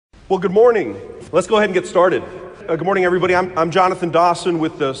Well, good morning. Let's go ahead and get started. Good morning, everybody. I'm Jonathan Dawson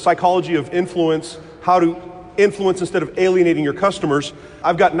with the Psychology of Influence, how to influence instead of alienating your customers.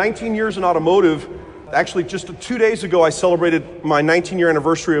 I've got 19 years in automotive. Actually, just 2 days ago, I celebrated my 19-year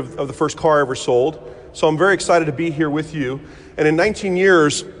anniversary of the first car I ever sold. So I'm very excited to be here with you. And in 19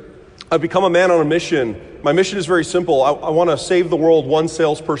 years, I've become a man on a mission. My mission is very simple. I want to save the world one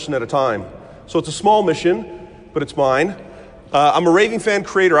salesperson at a time. So it's a small mission, but it's mine. I'm a raving fan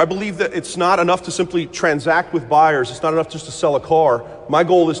creator. I believe that it's not enough to simply transact with buyers. It's not enough just to sell a car. My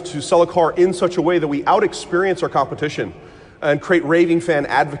goal is to sell a car in such a way that we out-experience our competition and create raving fan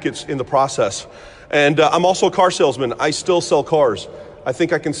advocates in the process. And I'm also a car salesman. I still sell cars. I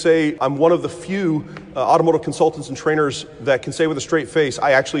think I can say I'm one of the few automotive consultants and trainers that can say with a straight face,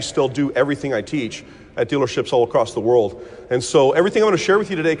 I actually still do everything I teach at dealerships all across the world. And so everything I'm going to share with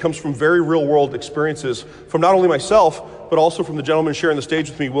you today comes from very real world experiences from not only myself, but also from the gentleman sharing the stage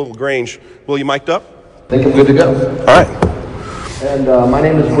with me, William Lagrange. Will, you mic'd up? I think I'm good to go. All right. And my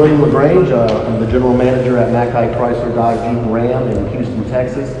name is William Lagrange. I'm the general manager at Haik Chrysler Dodge Jeep Ram in Houston,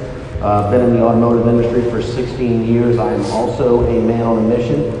 Texas. Been in the automotive industry for 16 years. I am also a man on a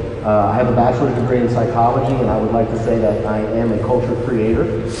mission. I have a bachelor's degree in psychology, and I would like to say that I am a culture creator,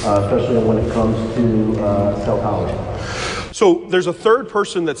 especially when it comes to Sellchology. So there's a third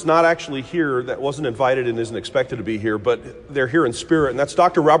person that's not actually here, that wasn't invited and isn't expected to be here, but they're here in spirit, and that's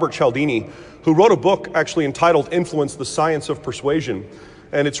Dr. Robert Cialdini, who wrote a book actually entitled Influence, the Science of Persuasion.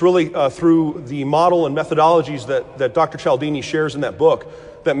 And it's really through the model and methodologies that Dr. Cialdini shares in that book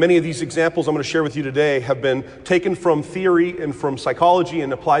that many of these examples I'm going to share with you today have been taken from theory and from psychology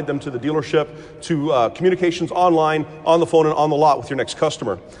and applied them to the dealership, to communications online, on the phone, and on the lot with your next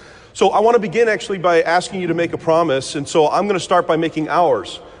customer. So I want to begin actually by asking you to make a promise, and so I'm going to start by making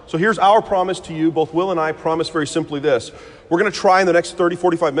ours. So here's our promise to you. Both Will and I promise very simply this. We're going to try in the next 30,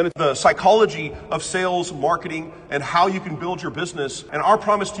 45 minutes the psychology of sales, marketing, and how you can build your business. And our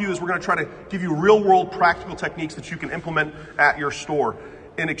promise to you is we're going to try to give you real-world practical techniques that you can implement at your store.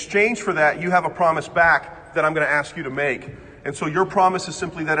 In exchange for that, you have a promise back that I'm going to ask you to make. And so your promise is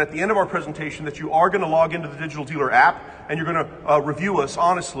simply that at the end of our presentation that you are going to log into the Digital Dealer app and you're going to review us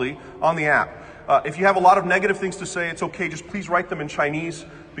honestly on the app. If you have a lot of negative things to say, it's okay. Just please write them in Chinese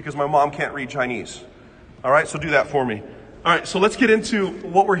because my mom can't read Chinese. All right, so do that for me. All right, so let's get into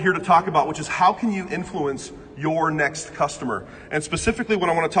what we're here to talk about, which is how can you influence your next customer. And specifically what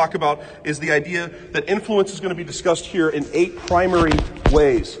I want to talk about is the idea that influence is going to be discussed here in 8 primary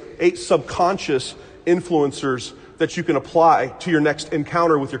ways, 8 subconscious influencers that you can apply to your next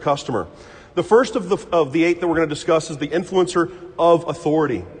encounter with your customer. The first of the 8 that we're going to discuss is the influencer of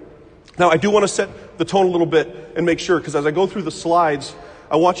authority. Now, I do want to set the tone a little bit and make sure, because as I go through the slides,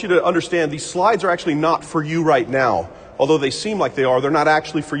 I want you to understand these slides are actually not for you right now. Although they seem like they are, they're not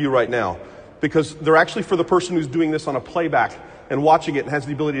actually for you right now, because they're actually for the person who's doing this on a playback and watching it and has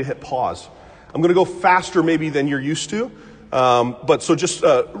the ability to hit pause. I'm going to go faster maybe than you're used to, but so just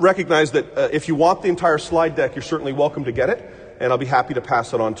recognize that if you want the entire slide deck, you're certainly welcome to get it, and I'll be happy to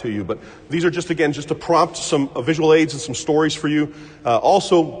pass it on to you. But these are just, again, just to prompt some visual aids and some stories for you.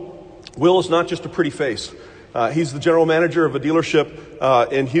 Also, Will is not just a pretty face. He's the general manager of a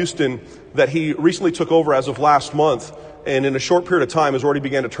dealership in Houston that he recently took over as of last month, and in a short period of time has already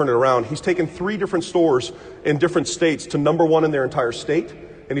began to turn it around. He's taken 3 different stores in different states to #1 in their entire state,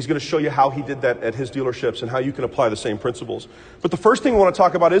 and he's going to show you how he did that at his dealerships and how you can apply the same principles. But the first thing I want to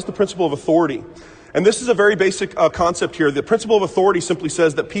talk about is the principle of authority. And this is a very basic concept here. The principle of authority simply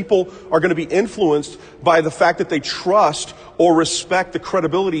says that people are going to be influenced by the fact that they trust or respect the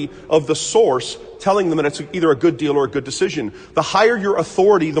credibility of the source telling them that it's either a good deal or a good decision. The higher your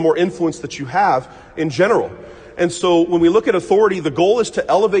authority, the more influence that you have in general. And so when we look at authority, the goal is to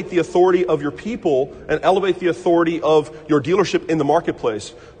elevate the authority of your people and elevate the authority of your dealership in the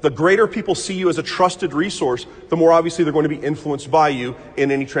marketplace. The greater people see you as a trusted resource, the more obviously they're going to be influenced by you in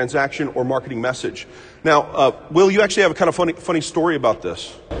any transaction or marketing message. Now, Will, you actually have a kind of funny story about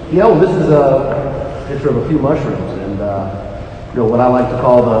this. Yeah, well, this is a picture of a few mushrooms, and what I like to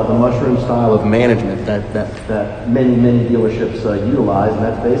call the mushroom style of management that many dealerships utilize, and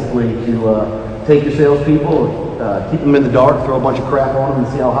that's basically to take your salespeople, keep them in the dark, throw a bunch of crap on them,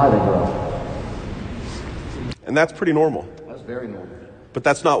 and see how high they grow. And that's pretty normal. That's very normal. But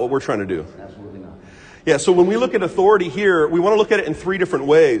that's not what we're trying to do. Absolutely not. Yeah, so when we look at authority here, we want to look at it in 3 different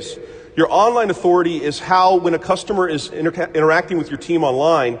ways. Your online authority is how, when a customer is interacting with your team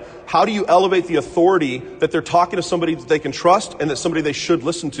online, how do you elevate the authority that they're talking to somebody that they can trust and that somebody they should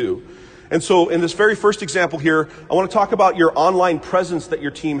listen to? And so in this very first example here, I want to talk about your online presence that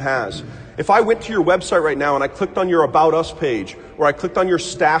your team has. If I went to your website right now and I clicked on your About Us page, or I clicked on your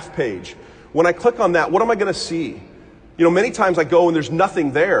staff page, when I click on that, what am I going to see? You know, many times I go and there's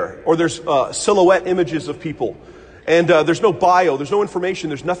nothing there, or there's silhouette images of people. And there's no bio, there's no information,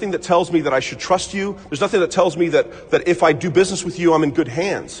 there's nothing that tells me that I should trust you. There's nothing that tells me that if I do business with you, I'm in good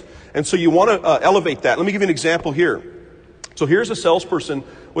hands. And so you want to elevate that. Let me give you an example here. So here's a salesperson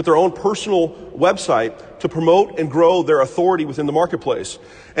with their own personal website to promote and grow their authority within the marketplace.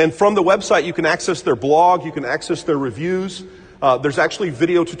 And from the website, you can access their blog, you can access their reviews. There's actually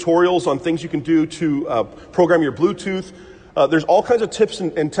video tutorials on things you can do to program your Bluetooth. There's all kinds of tips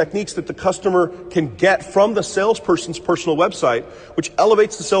and techniques that the customer can get from the salesperson's personal website, which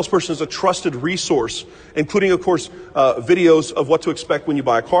elevates the salesperson as a trusted resource, including, of course, videos of what to expect when you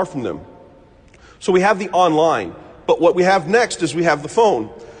buy a car from them. So we have the online, but what we have next is we have the phone.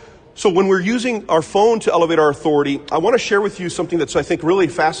 So when we're using our phone to elevate our authority, I want to share with you something that's, I think, really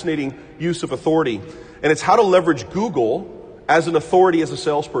fascinating use of authority, and it's how to leverage Google as an authority as a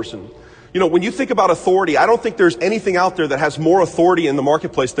salesperson. You know, when you think about authority, I don't think there's anything out there that has more authority in the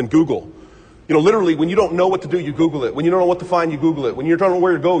marketplace than Google. You know, literally, when you don't know what to do, you Google it. When you don't know what to find, you Google it. When you don't know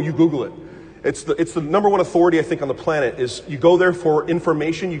where to go, you Google it. It's the number one authority, I think, on the planet is you go there for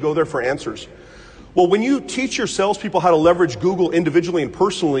information, you go there for answers. Well, when you teach your salespeople how to leverage Google individually and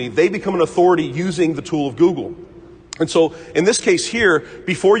personally, they become an authority using the tool of Google. And so, in this case here,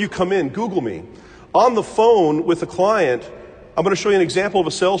 before you come in, Google me. On the phone with a client, I'm going to show you an example of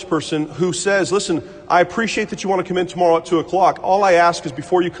a salesperson who says, listen, I appreciate that you want to come in tomorrow at 2 o'clock. All I ask is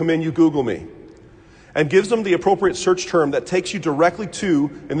before you come in, you Google me. And gives them the appropriate search term that takes you directly to,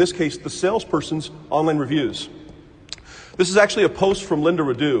 in this case, the salesperson's online reviews. This is actually a post from Linda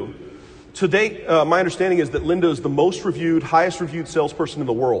Radu. To date, my understanding is that Linda is the most reviewed, highest reviewed salesperson in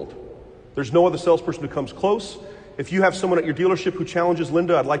the world. There's no other salesperson who comes close. If you have someone at your dealership who challenges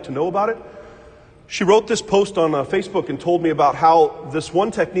Linda, I'd like to know about it. She wrote this post on Facebook and told me about how this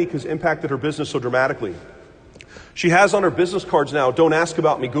one technique has impacted her business so dramatically. She has on her business cards now, don't ask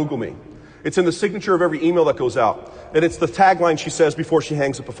about me, Google me. It's in the signature of every email that goes out. And it's the tagline she says before she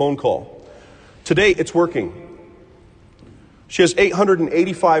hangs up a phone call. Today, it's working. She has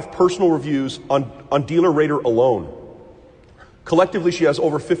 885 personal reviews on Dealer Rater alone. Collectively, she has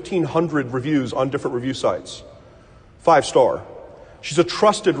over 1,500 reviews on different review sites. 5-star. She's a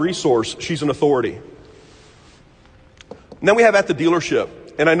trusted resource. She's an authority. And then we have at the dealership.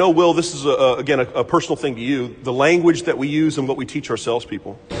 And I know, Will, this is, again, a personal thing to you, the language that we use and what we teach our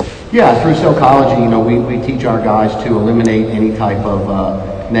salespeople. Yeah, through Sellchology, you know, we teach our guys to eliminate any type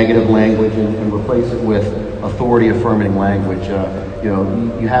of negative language and replace it with authority-affirming language. You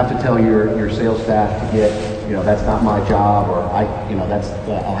know, you have to tell your sales staff to get, you know, that's not my job, or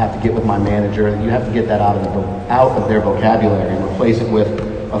I'll have to get with my manager. You have to get that out of their vocabulary and replace it with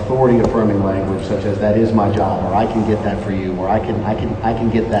authority-affirming language, such as that is my job, or I can get that for you, or I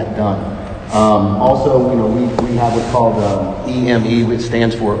can get that done. Also, you know, we have what's called EME, which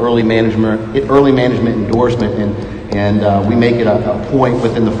stands for early management endorsement, and we make it a point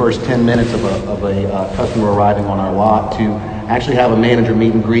within the first 10 minutes of a customer arriving on our lot to actually have a manager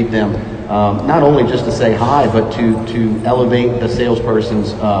meet and greet them, not only just to say hi, but to elevate the salesperson's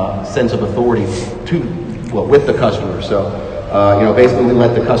sense of authority with the customer. So, you know, basically we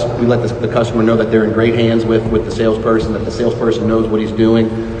let the customer know that they're in great hands with the salesperson, that the salesperson knows what he's doing,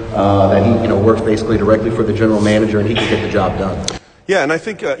 that he, you know, works basically directly for the general manager, and he can get the job done. Yeah, and I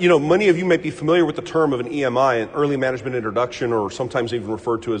think, you know, many of you might be familiar with the term of an EMI, an early management introduction, or sometimes even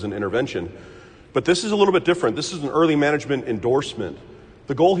referred to as an intervention. But this is a little bit different. This is an early management endorsement.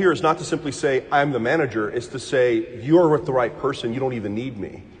 The goal here is not to simply say, I'm the manager. It's to say, you're with the right person. You don't even need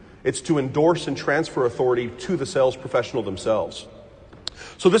me. It's to endorse and transfer authority to the sales professional themselves.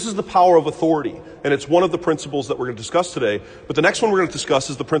 So this is the power of authority, and it's one of the principles that we're going to discuss today. But the next one we're going to discuss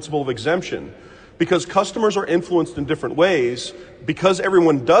is the principle of exemption. Because customers are influenced in different ways, because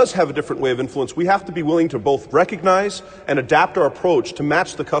everyone does have a different way of influence, we have to be willing to both recognize and adapt our approach to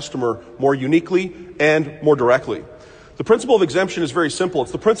match the customer more uniquely and more directly. The principle of exemption is very simple.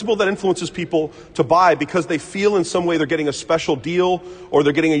 It's the principle that influences people to buy because they feel in some way they're getting a special deal or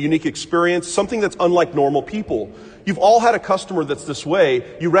they're getting a unique experience, something that's unlike normal people. You've all had a customer that's this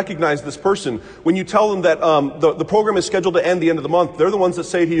way. You recognize this person. When you tell them that the program is scheduled to end the end of the month, they're the ones that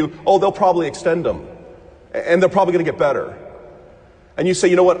say to you, oh, they'll probably extend them. And they're probably going to get better. And you say,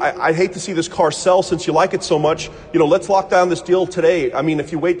 you know what, I hate to see this car sell since you like it so much. You know, let's lock down this deal today. I mean,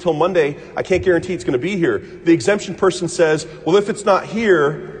 if you wait till Monday, I can't guarantee it's going to be here. The exemption person says, well, if it's not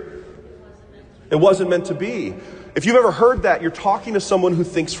here, it wasn't meant to be. If you've ever heard that, you're talking to someone who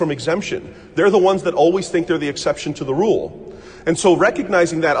thinks from exemption. They're the ones that always think they're the exception to the rule. And so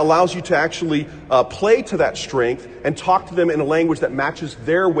recognizing that allows you to actually play to that strength and talk to them in a language that matches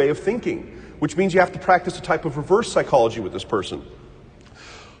their way of thinking, which means you have to practice a type of reverse psychology with this person.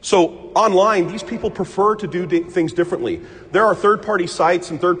 So online, these people prefer to do things differently. There are third-party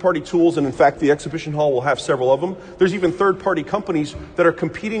sites and third-party tools, and in fact, the exhibition hall will have several of them. There's even third-party companies that are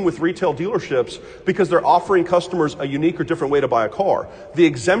competing with retail dealerships because they're offering customers a unique or different way to buy a car. The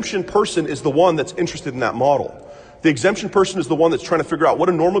exemption person is the one that's interested in that model. The exemption person is the one that's trying to figure out what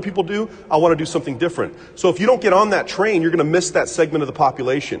do normal people do? I want to do something different. So if you don't get on that train, you're going to miss that segment of the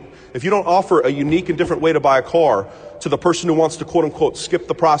population. If you don't offer a unique and different way to buy a car to the person who wants to quote unquote skip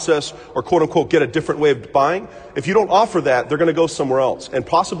the process or quote unquote get a different way of buying, if you don't offer that, they're going to go somewhere else and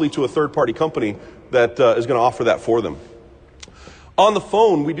possibly to a third party company that is going to offer that for them. On the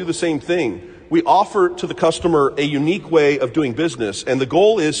phone, we do the same thing. We offer to the customer a unique way of doing business. And the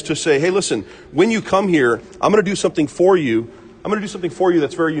goal is to say, hey, listen, when you come here, I'm going to do something for you. I'm going to do something for you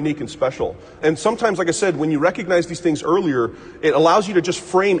that's very unique and special. And sometimes, like I said, when you recognize these things earlier, it allows you to just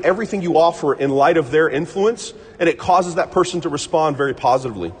frame everything you offer in light of their influence, and it causes that person to respond very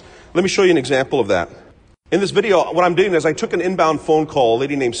positively. Let me show you an example of that. In this video, what I'm doing is I took an inbound phone call, a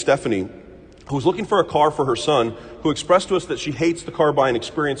lady named Stephanie, who was looking for a car for her son, who expressed to us that she hates the car buying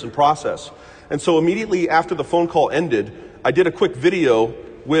experience and process. And so immediately after the phone call ended, I did a quick video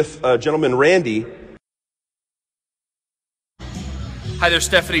with a gentleman, Randy. Hi there,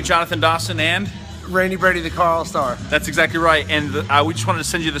 Stephanie, Jonathan Dawson, and Randy Brady, the car all-star. That's exactly right. And we just wanted to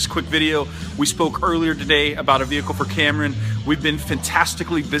send you this quick video. We spoke earlier today about a vehicle for Cameron. We've been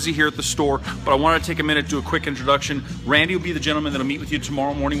fantastically busy here at the store, but I wanted to take a minute to do a quick introduction. Randy will be the gentleman that'll meet with you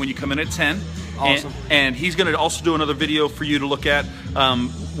tomorrow morning when you come in at 10. Awesome. And he's going to also do another video for you to look at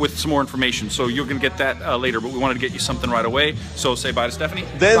with some more information. So you're going to get that later, but we wanted to get you something right away. So say bye to Stephanie.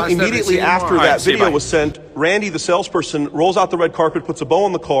 Then bye, immediately Stephanie. after Right, that video bye. was sent, Randy, the salesperson, rolls out the red carpet, puts a bow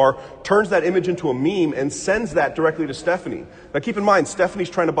on the car, turns that image into a meme, and sends that directly to Stephanie. Now keep in mind, Stephanie's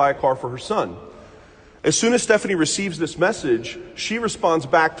trying to buy a car for her son. As soon as Stephanie receives this message, she responds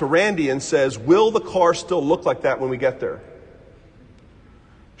back to Randy and says, will the car still look like that when we get there?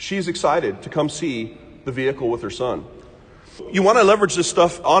 She's excited to come see the vehicle with her son. You want to leverage this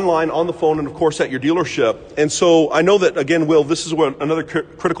stuff online, on the phone, and of course at your dealership. And so I know that, again, Will, this is where another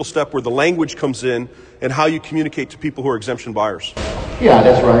critical step where the language comes in and how you communicate to people who are exemption buyers. Yeah,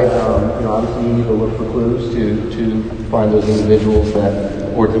 that's right. Obviously you need to look for clues to find those individuals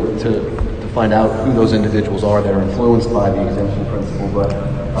that, or to find out who those individuals are that are influenced by the exemption principle. But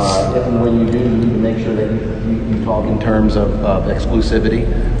if and when you do, you need to make sure that you talk in terms of exclusivity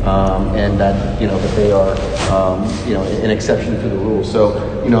and that that they are an exception to the rule. So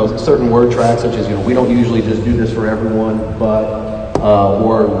certain word tracks such as we don't usually just do this for everyone, but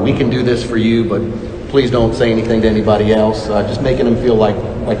or we can do this for you, but please don't say anything to anybody else. Just making them feel like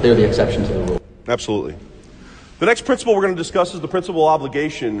they're the exception to the rule. Absolutely. The next principle we're going to discuss is the principle of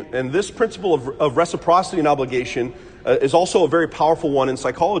obligation. And this principle of reciprocity and obligation is also a very powerful one in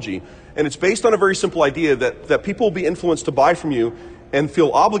psychology. And it's based on a very simple idea that people will be influenced to buy from you and feel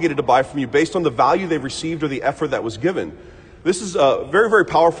obligated to buy from you based on the value they've received or the effort that was given. This is very, very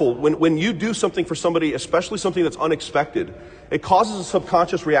powerful. When you do something for somebody, especially something that's unexpected, it causes a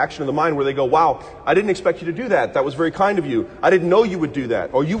subconscious reaction in the mind where they go, wow, I didn't expect you to do that. That was very kind of you. I didn't know you would do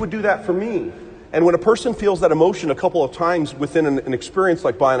that. Or you would do that for me. And when a person feels that emotion a couple of times within an experience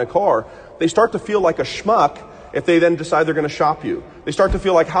like buying a car, they start to feel like a schmuck if they then decide they're going to shop you. They start to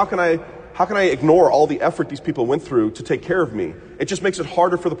feel like, how can I ignore all the effort these people went through to take care of me? It just makes it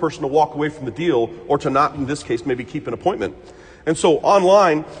harder for the person to walk away from the deal or to not, in this case, maybe keep an appointment. And so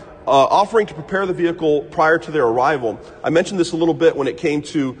online, offering to prepare the vehicle prior to their arrival. I mentioned this a little bit when it came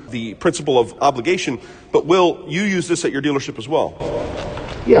to the principle of obligation, but Will, you use this at your dealership as well?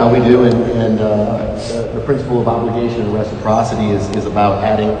 Yeah, we do, and the principle of obligation and reciprocity is about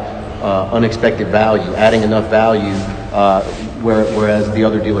adding unexpected value, adding enough value whereas the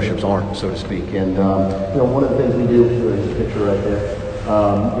other dealerships aren't, so to speak. And one of the things we do, there's a picture right there,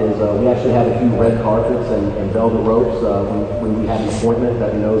 is we actually have a few red carpets and velvet ropes when we have an appointment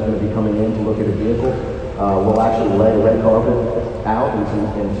that we know is going to be coming in to look at a vehicle. We'll actually lay a red carpet out and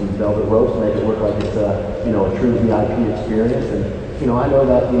some velvet ropes to make it look like it's a true VIP experience. And I know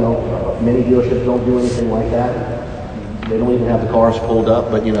that many dealerships don't do anything like that. They don't even have the cars pulled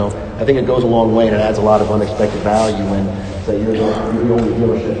up, but I think it goes a long way and it adds a lot of unexpected value when say you're the only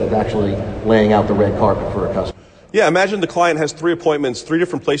dealership that's actually laying out the red carpet for a customer. Yeah, imagine the client has 3 appointments, 3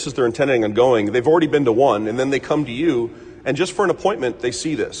 different places they're intending on going. They've already been to one, and then they come to you, and just for an appointment, they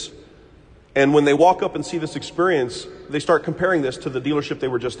see this. And when they walk up and see this experience, they start comparing this to the dealership they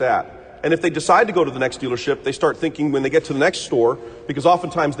were just at. And if they decide to go to the next dealership, they start thinking when they get to the next store, because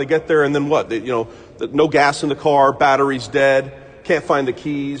oftentimes they get there and then what? No gas in the car, battery's dead, can't find the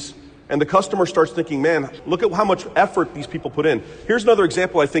keys. And the customer starts thinking, man, look at how much effort these people put in. Here's another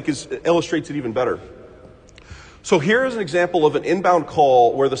example I think illustrates it even better. So here is an example of an inbound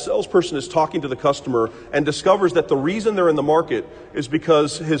call where the salesperson is talking to the customer and discovers that the reason they're in the market is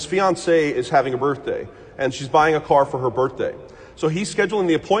because his fiancée is having a birthday and she's buying a car for her birthday. So he's scheduling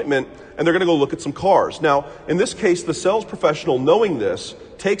the appointment and they're going to go look at some cars. Now, in this case, the sales professional, knowing this,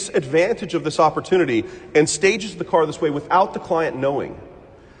 takes advantage of this opportunity and stages the car this way without the client knowing.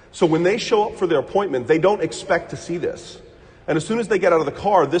 So when they show up for their appointment, they don't expect to see this. And as soon as they get out of the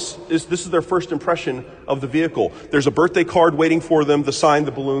car, this is their first impression of the vehicle. There's a birthday card waiting for them, the sign,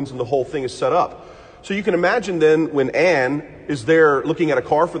 the balloons, and the whole thing is set up. So you can imagine then when Anne is there looking at a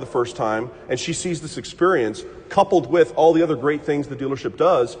car for the first time and she sees this experience coupled with all the other great things the dealership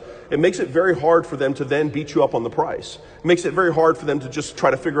does, it makes it very hard for them to then beat you up on the price. It makes it very hard for them to just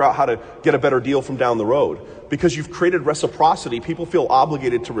try to figure out how to get a better deal from down the road. Because you've created reciprocity, people feel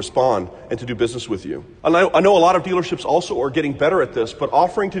obligated to respond and to do business with you. And I know a lot of dealerships also are getting better at this, but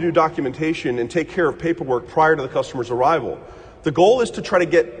offering to do documentation and take care of paperwork prior to the customer's arrival. The goal is to try to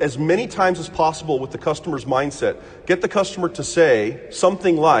get as many times as possible with the customer's mindset, get the customer to say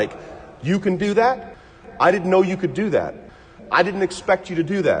something like, you can do that? I didn't know you could do that. I didn't expect you to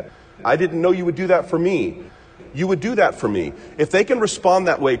do that. I didn't know you would do that for me. You would do that for me. If they can respond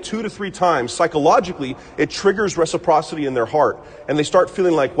that way 2 to 3 times, psychologically, it triggers reciprocity in their heart. And they start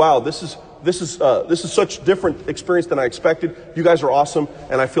feeling like, wow, this is such different experience than I expected. You guys are awesome,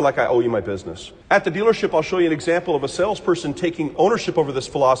 and I feel like I owe you my business. At the dealership, I'll show you an example of a salesperson taking ownership over this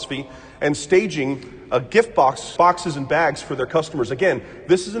philosophy and staging gift boxes and bags for their customers. Again,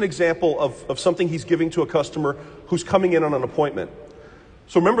 this is an example of something he's giving to a customer who's coming in on an appointment.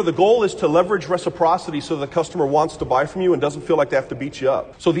 So remember, the goal is to leverage reciprocity so the customer wants to buy from you and doesn't feel like they have to beat you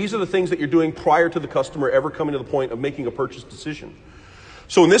up. So these are the things that you're doing prior to the customer ever coming to the point of making a purchase decision.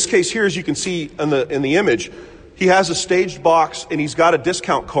 So in this case here, as you can see in the image, he has a staged box and he's got a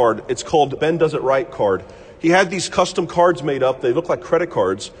discount card. It's called Ben Does It Right card. He had these custom cards made up. They look like credit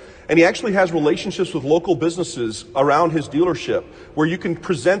cards. And he actually has relationships with local businesses around his dealership where you can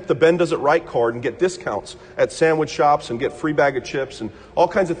present the Ben Does It Right card and get discounts at sandwich shops and get free bag of chips and all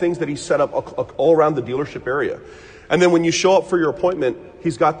kinds of things that he's set up all around the dealership area. And then when you show up for your appointment,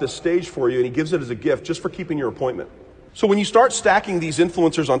 he's got this stage for you and he gives it as a gift just for keeping your appointment. So when you start stacking these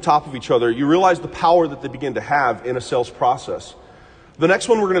influencers on top of each other, you realize the power that they begin to have in a sales process. The next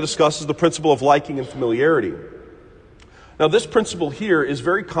one we're going to discuss is the principle of liking and familiarity. Now this principle here is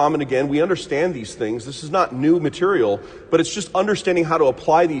very common. Again, we understand these things. This is not new material, but it's just understanding how to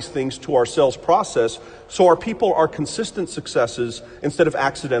apply these things to our sales process so our people are consistent successes instead of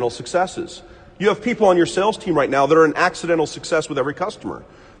accidental successes. You have people on your sales team right now that are an accidental success with every customer.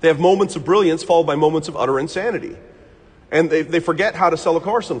 They have moments of brilliance followed by moments of utter insanity. And they forget how to sell a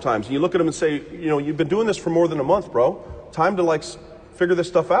car sometimes. And you look at them and say, you've been doing this for more than a month, bro. Time to figure this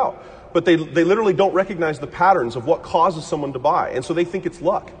stuff out. But they literally don't recognize the patterns of what causes someone to buy. And so they think it's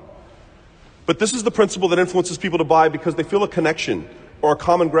luck. But this is the principle that influences people to buy because they feel a connection or a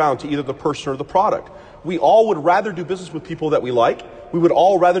common ground to either the person or the product. We all would rather do business with people that we like. We would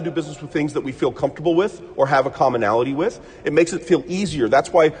all rather do business with things that we feel comfortable with or have a commonality with. It makes it feel easier.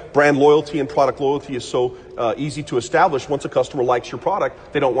 That's why brand loyalty and product loyalty is so easy to establish. Once a customer likes your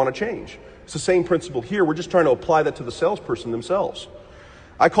product, they don't want to change. It's the same principle here. We're just trying to apply that to the salesperson themselves.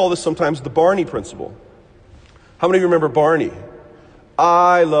 I call this sometimes the Barney principle. How many of you remember Barney?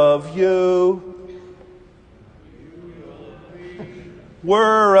 I love you.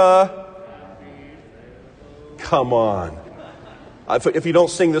 Come on. If you don't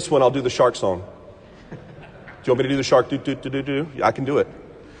sing this one, I'll do the shark song. Do you want me to do the shark? Yeah, I can do it.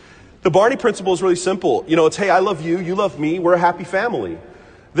 The Barney principle is really simple. It's, hey, I love you, you love me, we're a happy family.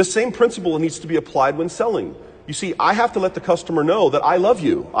 This same principle needs to be applied when selling. You see, I have to let the customer know that I love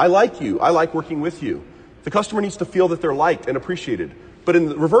you, I like working with you. The customer needs to feel that they're liked and appreciated. But in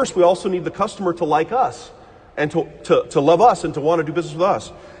the reverse, we also need the customer to like us and to love us and to want to do business with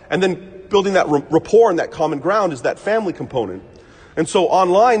us. And then building that rapport and that common ground is that family component. And so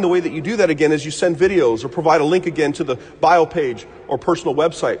online, the way that you do that again is you send videos or provide a link again to the bio page or personal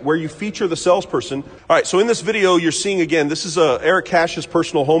website where you feature the salesperson. All right, so in this video, you're seeing again, this is Eric Cash's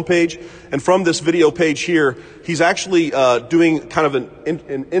personal homepage. And from this video page here, he's actually doing kind of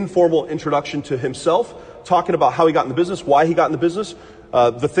an informal introduction to himself, talking about how he got in the business, why he got in the business,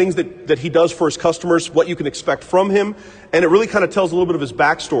 the things that he does for his customers, what you can expect from him, and it really kind of tells a little bit of his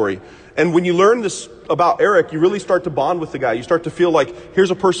backstory. And when you learn this about Eric, you really start to bond with the guy. You start to feel like, here's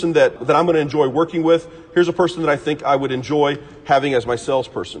a person that I'm going to enjoy working with. Here's a person that I think I would enjoy having as my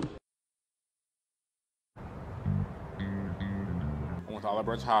salesperson. I went to Olive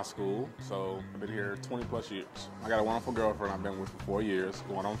Branch High School, so I've been here 20 plus years. I got a wonderful girlfriend I've been with for 4 years,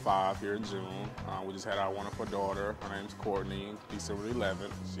 going on 5 here in June. We just had our wonderful daughter. Her name's Courtney, December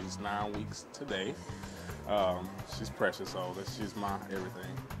 11th. She's 9 weeks today. She's precious, so she's my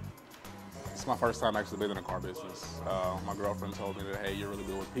everything. It's my first time actually being in a car business. My girlfriend told me that, hey, you're really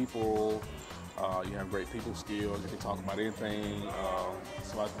good with people. You have great people skills. You can talk about anything.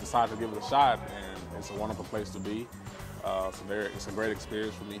 So I decided to give it a shot, and it's a wonderful place to be. It's a great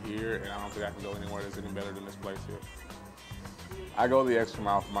experience for me here, and I don't think I can go anywhere that's any better than this place here. I go the extra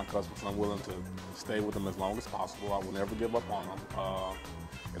mile for my customers, and I'm willing to stay with them as long as possible. I will never give up on them.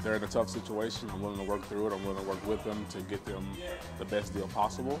 If they're in a tough situation, I'm willing to work through it. I'm willing to work with them to get them the best deal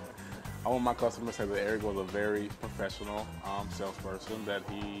possible. I want my customers to say that Eric was a very professional salesperson, that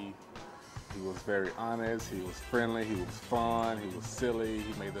he was very honest, he was friendly, he was fun, he was silly.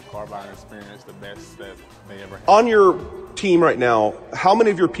 He made the car buying experience the best that they ever had. On your team right now, how many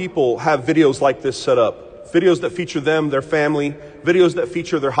of your people have videos like this set up? Videos that feature them, their family, videos that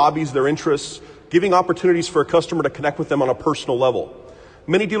feature their hobbies, their interests, giving opportunities for a customer to connect with them on a personal level.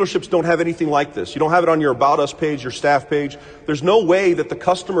 Many dealerships don't have anything like this. You don't have it on your About Us page, your staff page. There's no way that the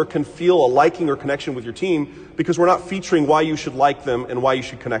customer can feel a liking or connection with your team because we're not featuring why you should like them and why you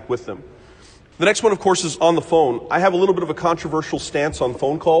should connect with them. The next one, of course, is on the phone. I have a little bit of a controversial stance on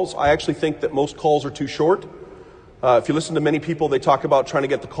phone calls. I actually think that most calls are too short. If you listen to many people, they talk about trying to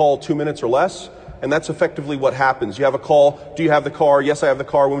get the call 2 minutes or less, and that's effectively what happens. You have a call. Do you have the car? Yes, I have the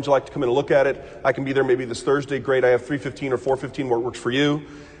car. When would you like to come in and look at it? I can be there maybe this Thursday. Great. I have 3:15 or 4:15 where it works for you.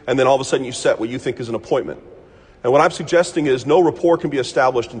 And then all of a sudden you set what you think is an appointment. And what I'm suggesting is no rapport can be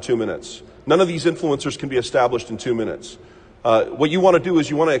established in 2 minutes. None of these influencers can be established in 2 minutes. What you want to do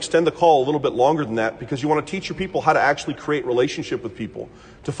is you want to extend the call a little bit longer than that because you want to teach your people how to actually create relationship with people,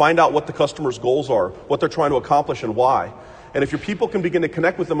 to find out what the customer's goals are, what they're trying to accomplish and why. And if your people can begin to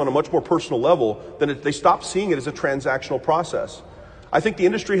connect with them on a much more personal level, then they stop seeing it as a transactional process. I think the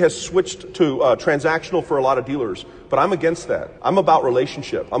industry has switched to transactional for a lot of dealers, but I'm against that. I'm about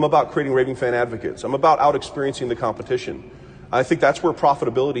relationship. I'm about creating raving fan advocates. I'm about out-experiencing the competition. I think that's where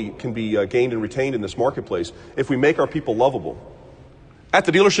profitability can be gained and retained in this marketplace if we make our people lovable. At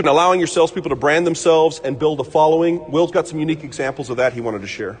the dealership, allowing your salespeople to brand themselves and build a following. Will's got some unique examples of that he wanted to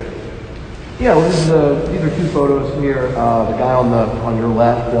share. Yeah, well, these are two photos here. The guy on your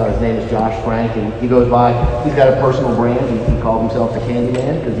left, his name is Josh Frank, and he goes by. He's got a personal brand. He calls himself the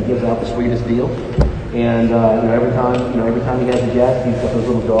Candyman because he gives out the sweetest deal. And every time he has a guest, he's got those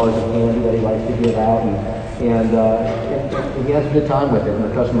little jars of candy that he likes to give out, and he has a good time with it, and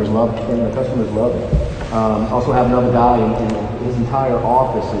the customers love it. Also have another guy, and his entire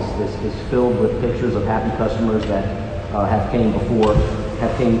office is filled with pictures of happy customers that have come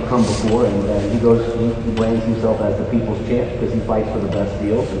before, and he brands himself as the people's champ because he fights for the best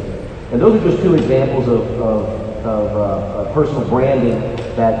deals. And those are just two examples of personal branding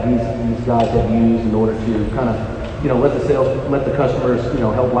that these guys have used in order to kind of, let the customers,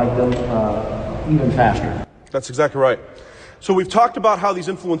 help like them even faster. That's exactly right. So we've talked about how these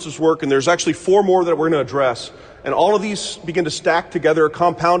influences work, and there's actually 4 more that we're going to address. And all of these begin to stack together,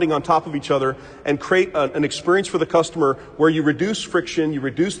 compounding on top of each other, and create an experience for the customer where you reduce friction, you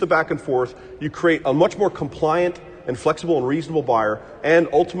reduce the back and forth, you create a much more compliant and flexible and reasonable buyer, and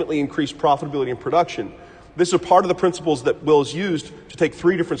ultimately increase profitability and production. This is part of the principles that Will has used to take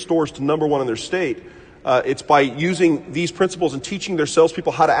 3 different stores to #1 in their state. It's by using these principles and teaching their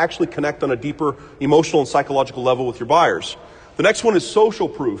salespeople how to actually connect on a deeper emotional and psychological level with your buyers. The next one is social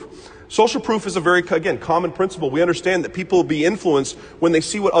proof. Social proof is a very, again, common principle. We understand that people will be influenced when they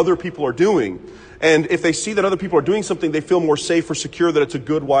see what other people are doing. And if they see that other people are doing something, they feel more safe or secure that it's a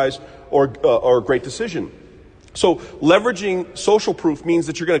good, wise, or a great decision. So leveraging social proof means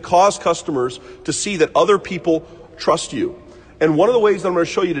that you're going to cause customers to see that other people trust you. And one of the ways that I'm going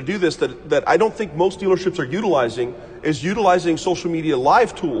to show you to do this that I don't think most dealerships are utilizing is utilizing social media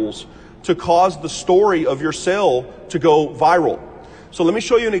live tools to cause the story of your sale to go viral. So let me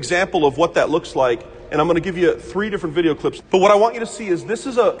show you an example of what that looks like, and I'm going to give you 3 different video clips. But what I want you to see is this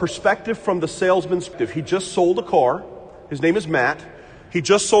is a perspective from the salesman's perspective. He just sold a car. His name is Matt. He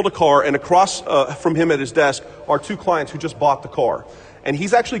just sold a car, and across from him at his desk are 2 clients who just bought the car. And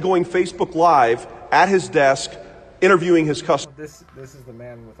he's actually going Facebook Live at his desk, interviewing his customer. This is the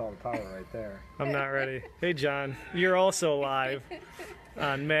man with all the power right there. I'm not ready. Hey, John, you're also live.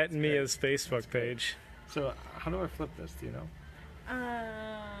 on Matt and Mia's Facebook page. So how do I flip this? Do you know?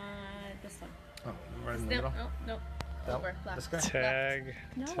 This one. Oh, right in the middle? No. Over. Left. This guy? Tag.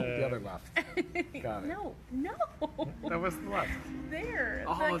 No. The other left. Got it. No. That was the left. There.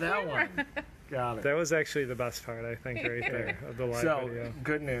 Oh, that camera. one. Got it. That was actually the best part, I think, right there, of the live video.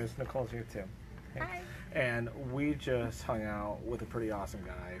 Good news. Nicole's here too. Hi. And we just hung out with a pretty awesome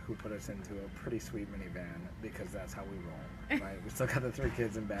guy who put us into a pretty sweet minivan because that's how we roll, right? We still got the 3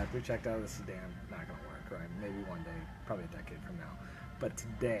 kids in back. We checked out the sedan. Not going to work, right? Maybe one day, probably a decade from now. But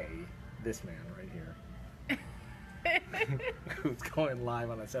today, this man right here, who's going live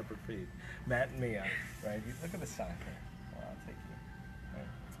on a separate feed, Matt and Mia, right? Look at the sign here. Well, I'll take you. Right?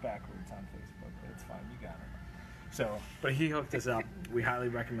 It's backwards on Facebook, but it's fine. You got it. So, but he hooked us up. We highly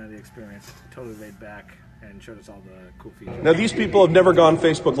recommend the experience. Totally laid back and showed us all the cool features. Now, these people have never gone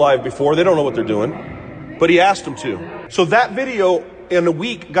Facebook Live before. They don't know what they're doing, but he asked them to. So that video in a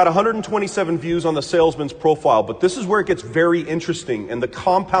week got 127 views on the salesman's profile, but this is where it gets very interesting and the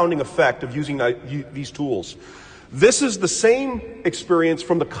compounding effect of using these tools. This is the same experience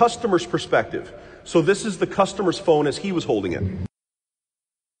from the customer's perspective. So this is the customer's phone as he was holding it.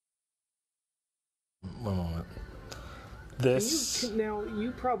 One moment. This. Now,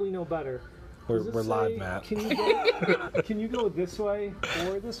 you probably know better. We're live, Matt. Can you go this way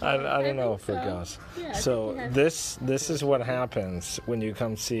or this way? I don't know if it goes. Yeah, so this is what happens when you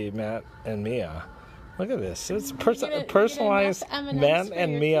come see Matt and Mia. Look at this. It's personalized Matt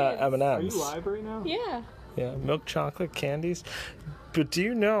and Mia M&Ms. Are you live right now? Yeah. Yeah, milk chocolate candies. But do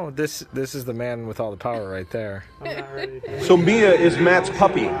you know this is the man with all the power right there? I'm not ready. So Mia is Matt's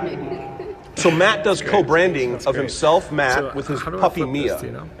puppy. So Matt does co-branding of himself, Matt, with his puppy Mia. This,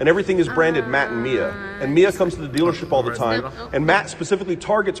 you know? And everything is branded Matt and Mia. And Mia comes to the dealership all the time. And Matt specifically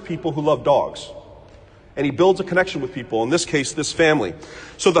targets people who love dogs. And he builds a connection with people, in this case, this family.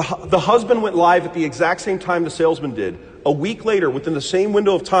 So the husband went live at the exact same time the salesman did. A week later, within the same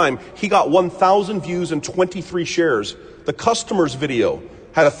window of time, he got 1,000 views and 23 shares. The customer's video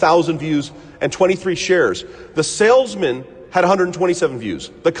had 1,000 views and 23 shares. The salesman had 127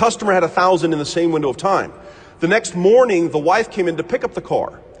 views. The customer had 1,000 in the same window of time. The next morning, the wife came in to pick up the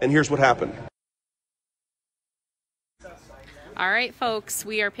car, and here's what happened. All right, folks,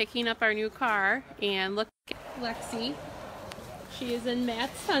 we are picking up our new car, and look at Lexi. She is in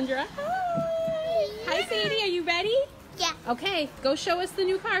Matt's Tundra. Hi! Hi, Sadie, are you ready? Yeah. Okay, go show us the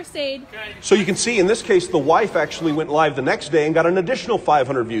new car, Sade. So you can see, in this case, the wife actually went live the next day and got an additional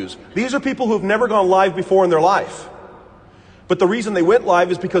 500 views. These are people who have never gone live before in their life. But the reason they went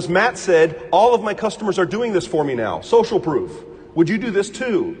live is because Matt said, all of my customers are doing this for me now. Social proof. Would you do this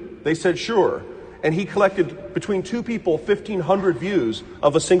too? They said, sure. And he collected, between 2 people, 1,500 views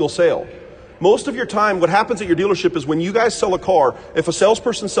of a single sale. Most of your time, what happens at your dealership is when you guys sell a car, if a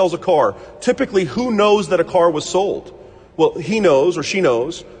salesperson sells a car, typically who knows that a car was sold? Well, he knows or she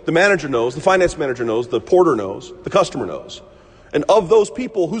knows, the manager knows, the finance manager knows, the porter knows, the customer knows. And of those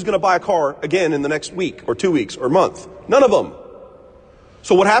people, who's going to buy a car again in the next week or 2 weeks or month? None of them.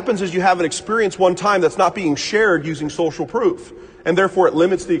 So what happens is you have an experience one time that's not being shared using social proof. And therefore it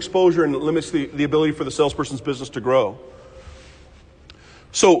limits the exposure and it limits the ability for the salesperson's business to grow.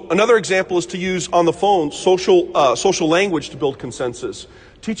 So another example is to use on the phone social language to build consensus.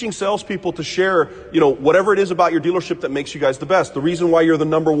 Teaching salespeople to share, whatever it is about your dealership that makes you guys the best. The reason why you're the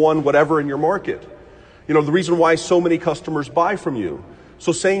number one whatever in your market. The reason why so many customers buy from you.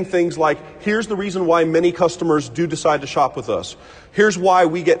 So saying things like, here's the reason why many customers do decide to shop with us. Here's why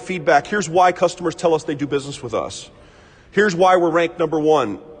we get feedback. Here's why customers tell us they do business with us. Here's why we're ranked number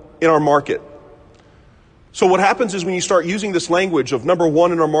one in our market. So what happens is when you start using this language of number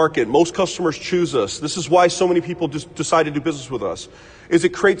one in our market, most customers choose us. This is why so many people just decide to do business with us. Is it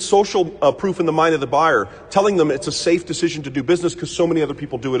creates social proof in the mind of the buyer, telling them it's a safe decision to do business because so many other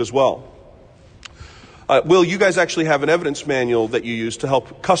people do it as well. Will, you guys actually have an evidence manual that you use to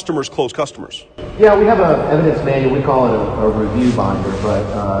help customers close customers. Yeah, we have an evidence manual. We call it a review binder,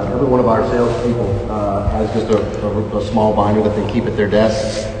 but every one of our salespeople has just a small binder that they keep at their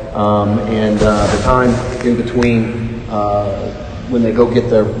desk. And the time in between when they go get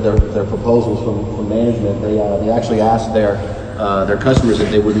their proposals from management, they actually ask their customers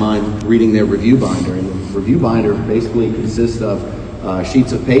if they would mind reading their review binder. And the review binder basically consists of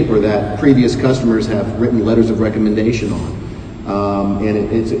sheets of paper that previous customers have written letters of recommendation on. And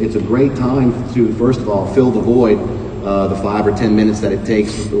it's a great time to, first of all, fill the void, the 5 or 10 minutes that it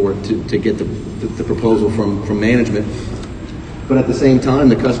takes to get the proposal from management. But at the same time,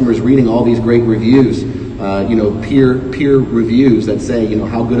 the customer is reading all these great reviews. peer reviews that say,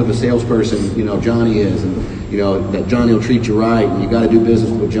 how good of a salesperson, Johnny is, and, that Johnny will treat you right, and you got to do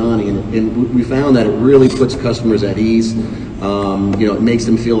business with Johnny. And we found that it really puts customers at ease. It makes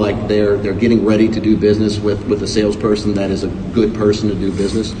them feel like they're getting ready to do business with a salesperson that is a good person to do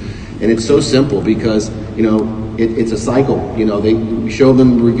business. And it's so simple because, it's a cycle. We show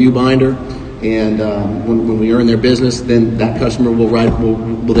them the review binder, and when we earn their business, then that customer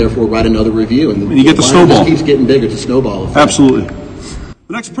will therefore write another review, and you get the snowball. Just keeps getting bigger. It's a snowball effect. Absolutely.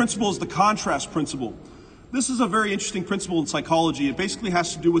 The next principle is the contrast principle. This is a very interesting principle in psychology. It basically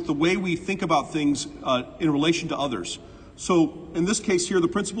has to do with the way we think about things in relation to others. So in this case here, the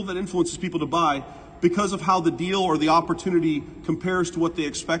principle that influences people to buy because of how the deal or the opportunity compares to what they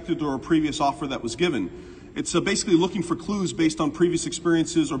expected or a previous offer that was given. It's basically looking for clues based on previous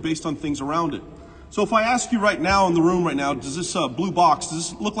experiences or based on things around it. So if I ask you right now in the room right now, does this blue box,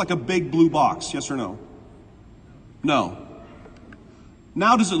 does this look like a big blue box? Yes or no? No.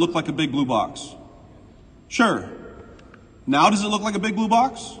 Now does it look like a big blue box? Sure. Now does it look like a big blue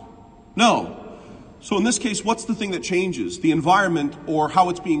box? No. So in this case, what's the thing that changes? The environment or how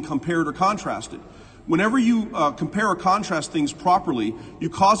it's being compared or contrasted. Whenever you compare or contrast things properly, you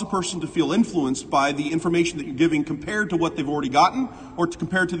cause a person to feel influenced by the information that you're giving compared to what they've already gotten or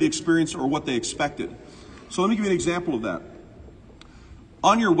compared to the experience or what they expected. So let me give you an example of that.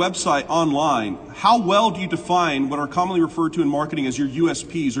 On your website online, how well do you define what are commonly referred to in marketing as your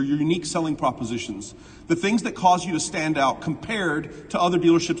USPs or your unique selling propositions? The things that cause you to stand out compared to other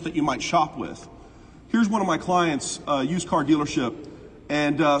dealerships that you might shop with. Here's one of my clients, used car dealership.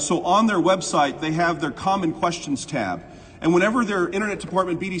 And so on their website, they have their common questions tab. And whenever their internet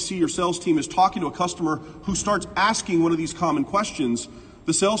department, BDC, or sales team is talking to a customer who starts asking one of these common questions,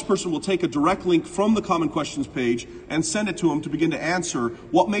 the salesperson will take a direct link from the common questions page and send it to them to begin to answer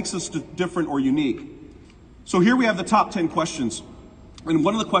what makes us different or unique. So here we have the top 10 questions. And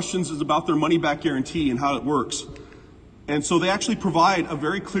one of the questions is about their money-back guarantee and how it works. And so they actually provide a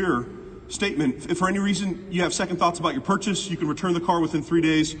very clear statement. If for any reason you have second thoughts about your purchase, you can return the car within 3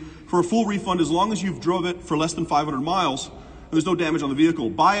 days for a full refund as long as you've drove it for less than 500 miles and there's no damage on the vehicle.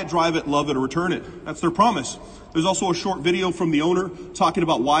 Buy it, drive it, love it, or return it. That's their promise. There's also a short video from the owner talking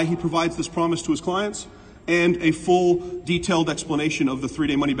about why he provides this promise to his clients and a full detailed explanation of the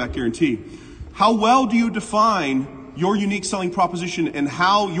 3-day money-back guarantee. How well do you define your unique selling proposition and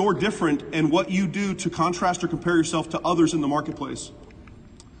how you're different and what you do to contrast or compare yourself to others in the marketplace?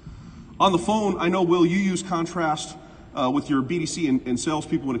 On the phone, I know, Will, you use contrast with your BDC and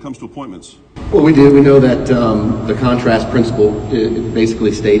salespeople when it comes to appointments. Well, we do. We know that the contrast principle it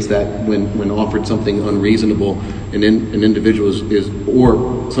basically states that when offered something unreasonable, an individual is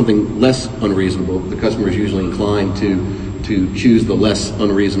or something less unreasonable, the customer is usually inclined to choose the less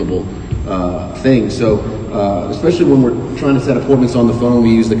unreasonable thing. So especially when we're trying to set appointments on the phone, we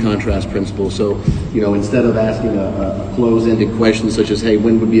use the contrast principle. So, instead of asking a close-ended question such as, hey,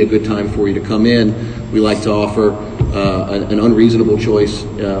 when would be a good time for you to come in, we like to offer an unreasonable choice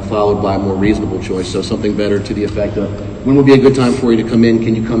followed by a more reasonable choice. So something better to the effect of, when would be a good time for you to come in?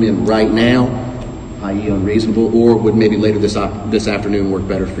 Can you come in right now, i.e. unreasonable, or would maybe later this afternoon work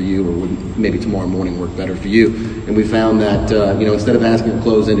better for you, or would maybe tomorrow morning work better for you? And we found that, instead of asking a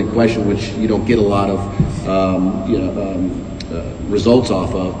closed-ended question, which you don't get a lot of results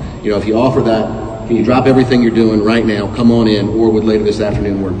off of, if you offer that, can you drop everything you're doing right now, come on in, or would later this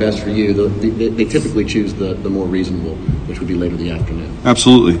afternoon work best for you? They typically choose the more reasonable, which would be later the afternoon.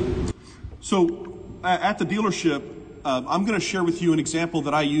 Absolutely. So at the dealership, I'm going to share with you an example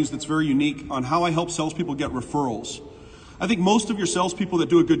that I use that's very unique on how I help salespeople get referrals. I think most of your salespeople that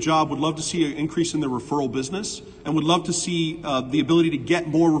do a good job would love to see an increase in their referral business and would love to see the ability to get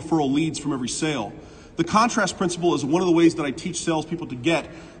more referral leads from every sale. The contrast principle is one of the ways that I teach salespeople to get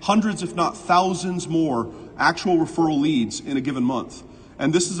hundreds, if not thousands more actual referral leads in a given month.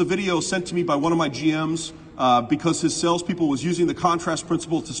 And this is a video sent to me by one of my GMs because his salespeople was using the contrast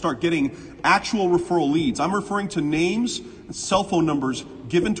principle to start getting actual referral leads. I'm referring to names and cell phone numbers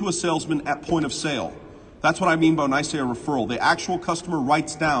given to a salesman at point of sale. That's what I mean by when I say a referral. The actual customer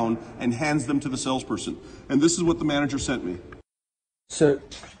writes down and hands them to the salesperson. And this is what the manager sent me. So,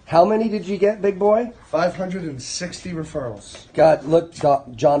 how many did you get, big boy? 560 referrals. God, look,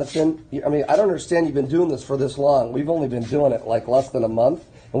 Jonathan, I mean, I don't understand you've been doing this for this long. We've only been doing it like less than a month,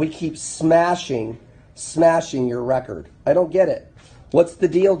 and we keep smashing your record. I don't get it. What's the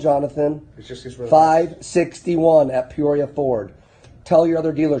deal, Jonathan? It's just gets rid of 561 at Peoria Ford. Tell your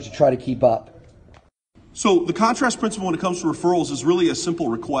other dealers to try to keep up. So the contrast principle when it comes to referrals is really a simple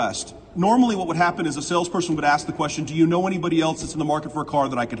request. Normally what would happen is a salesperson would ask the question, do you know anybody else that's in the market for a car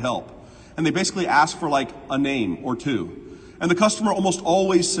that I could help? and they basically ask for like a name or two. And the customer almost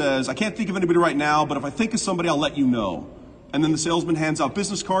always says, I can't think of anybody right now, but if I think of somebody, I'll let you know. And then the salesman hands out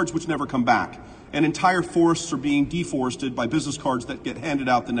business cards which never come back. And entire forests are being deforested by business cards that get handed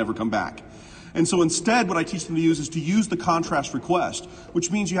out that never come back. And so instead, what I teach them to use is to use the contrast request, which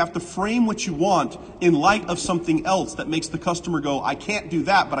means you have to frame what you want in light of something else that makes the customer go, I can't do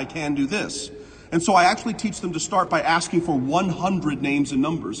that, but I can do this. And so I actually teach them to start by asking for 100 names and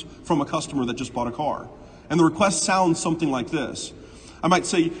numbers from a customer that just bought a car. And the request sounds something like this. I might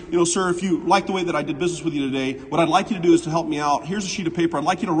say, you know, sir, if you like the way that I did business with you today, what I'd like you to do is to help me out. Here's a sheet of paper. I'd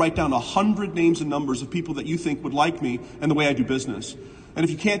like you to write down 100 names and numbers of people that you think would like me and the way I do business. And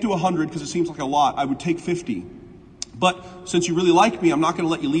if you can't do 100 because it seems like a lot, I would take 50. But since you really like me, I'm not going to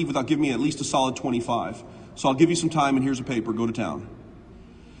let you leave without giving me at least a solid 25. So I'll give you some time, and here's a paper. Go to town.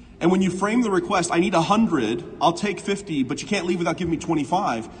 And when you frame the request, I need 100, I'll take 50, but you can't leave without giving me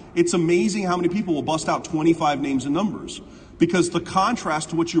 25. It's amazing how many people will bust out 25 names and numbers, because the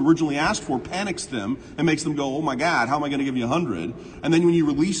contrast to what you originally asked for panics them and makes them go, oh my God, how am I going to give you 100? And then when you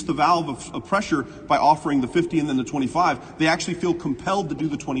release the valve of pressure by offering the 50 and then the 25, they actually feel compelled to do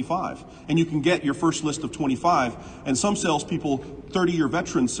the 25. And you can get your first list of 25. And some salespeople, 30-year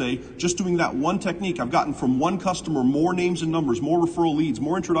veterans, say, just doing that one technique, I've gotten from one customer more names and numbers, more referral leads,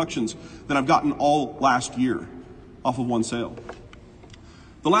 more introductions than I've gotten all last year off of one sale.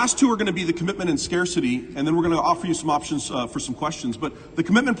 The last two are going to be the commitment and scarcity, and then we're going to offer you some options for some questions. But the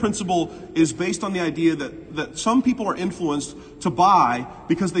commitment principle is based on the idea that some people are influenced to buy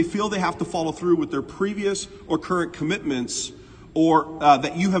because they feel they have to follow through with their previous or current commitments, or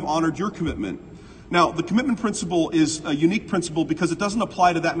that you have honored your commitment. Now, the commitment principle is a unique principle because it doesn't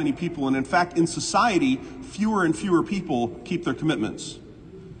apply to that many people, and in fact, in society, fewer and fewer people keep their commitments.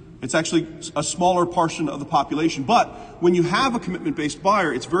 It's actually a smaller portion of the population. But when you have a commitment-based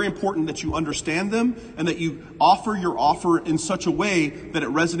buyer, it's very important that you understand them and that you offer your offer in such a way that it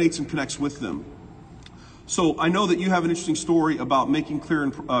resonates and connects with them. So I know that you have an interesting story about making clear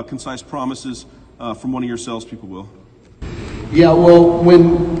and concise promises from one of your salespeople, Will. Yeah, well,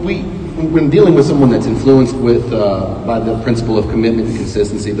 when dealing with someone that's influenced by the principle of commitment and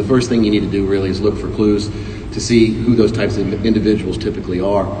consistency, the first thing you need to do really is look for clues to see who those types of individuals typically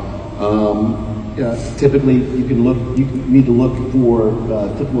are. Typically, you need to look for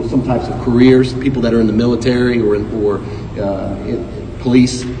typical some types of careers, people that are in the military or in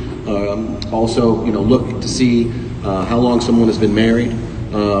police. Also, look to see how long someone has been married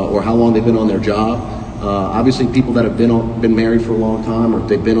or how long they've been on their job. Obviously, people that have been married for a long time, or if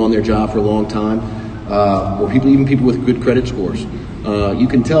they've been on their job for a long time, or even people with good credit scores. You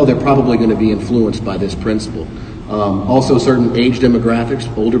can tell they're probably going to be influenced by this principle. Also, certain age demographics,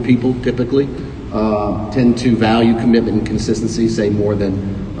 older people typically, tend to value commitment and consistency, say more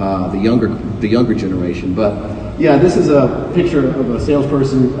than the younger generation. But yeah, this is a picture of a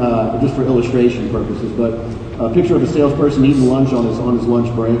salesperson, just for illustration purposes, but a picture of a salesperson eating lunch on his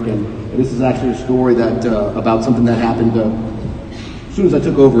lunch break, and this is actually a story that about something that happened as soon as I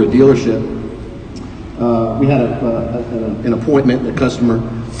took over a dealership. We had an appointment. The customer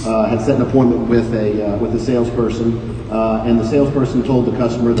had set an appointment with a salesperson, and the salesperson told the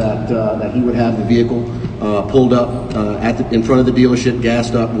customer that he would have the vehicle pulled up in front of the dealership,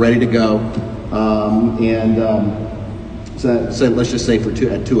 gassed up, ready to go, so let's just say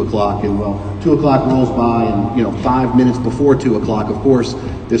at 2 o'clock. And well, 2 o'clock rolls by, and 5 minutes before 2 o'clock, of course,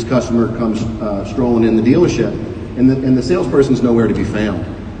 this customer comes strolling in the dealership, and the salesperson's nowhere to be found.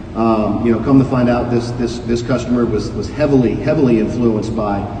 Come to find out, this customer was heavily influenced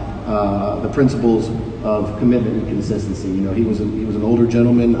by the principles of commitment and consistency. He was an older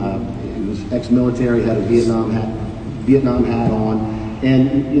gentleman. He was ex-military, had a Vietnam hat on,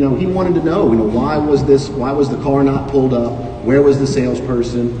 and he wanted to know, why was the car not pulled up? Where was the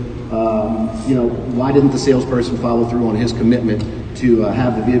salesperson? Why didn't the salesperson follow through on his commitment to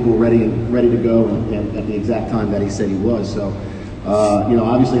have the vehicle ready to go and at the exact time that he said he was? So.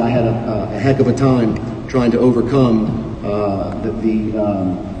 Obviously I had a heck of a time trying to overcome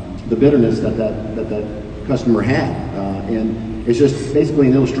the bitterness that customer had, and it's just basically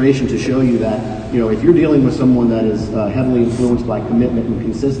an illustration to show you that if you're dealing with someone that is heavily influenced by commitment and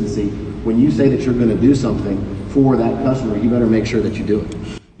consistency, when you say that you're going to do something for that customer, you better make sure that you do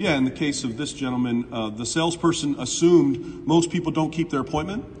it. Yeah, in the case of this gentleman, the salesperson assumed most people don't keep their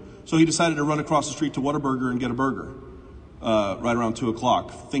appointment, so he decided to run across the street to Whataburger and get a burger. Right around 2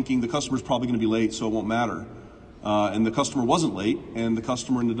 o'clock, thinking the customer's probably going to be late, so it won't matter. And the customer wasn't late, and the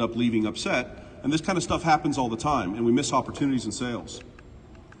customer ended up leaving upset. And this kind of stuff happens all the time, and we miss opportunities in sales.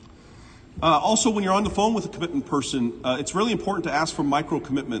 Also, when you're on the phone with a commitment person, it's really important to ask for micro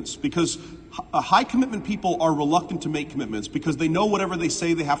commitments, because high commitment people are reluctant to make commitments because they know whatever they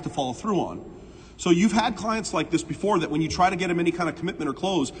say they have to follow through on. So you've had clients like this before that when you try to get them any kind of commitment or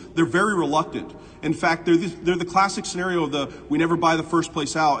close, they're very reluctant. In fact, they're the classic scenario of the we never buy the first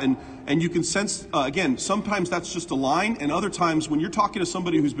place out. And you can sense, again, sometimes that's just a line, and other times when you're talking to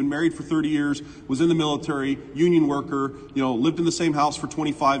somebody who's been married for 30 years, was in the military, union worker, lived in the same house for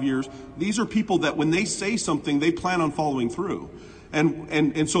 25 years, these are people that when they say something, they plan on following through.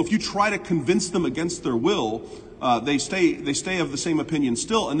 And so if you try to convince them against their will, they stay of the same opinion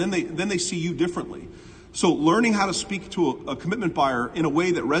still, and then they see you differently. So learning how to speak to a commitment buyer in a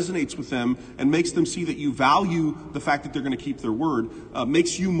way that resonates with them and makes them see that you value the fact that they're going to keep their word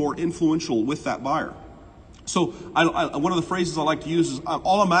makes you more influential with that buyer. So one of the phrases I like to use is,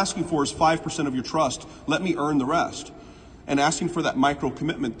 all I'm asking for is 5% of your trust. Let me earn the rest. And asking for that micro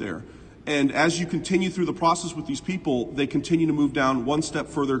commitment there. And as you continue through the process with these people, they continue to move down one step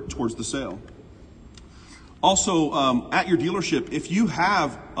further towards the sale. Also, at your dealership, if you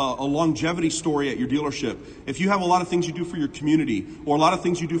have a longevity story at your dealership, if you have a lot of things you do for your community or a lot of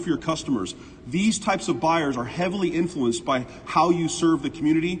things you do for your customers, these types of buyers are heavily influenced by how you serve the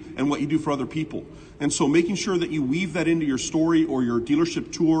community and what you do for other people. And so making sure that you weave that into your story or your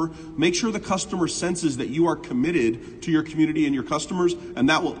dealership tour, make sure the customer senses that you are committed to your community and your customers, and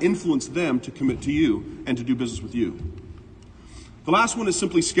that will influence them to commit to you and to do business with you. The last one is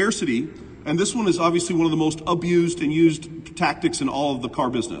simply scarcity. And this one is obviously one of the most abused and used tactics in all of the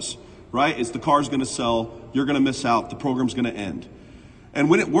car business, right? It's the car's going to sell, you're going to miss out, the program's going to end. And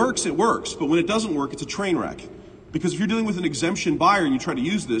when it works, but when it doesn't work, it's a train wreck. Because if you're dealing with an exemption buyer and you try to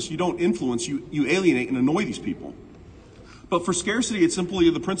use this, you don't influence, you alienate and annoy these people. But for scarcity, it's simply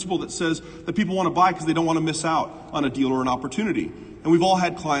the principle that says that people want to buy because they don't want to miss out on a deal or an opportunity. And we've all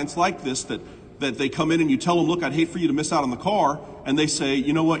had clients like this that they come in and you tell them, look, I'd hate for you to miss out on the car. And they say,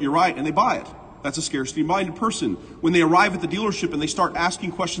 you know what, you're right. And they buy it. That's a scarcity-minded person. When they arrive at the dealership and they start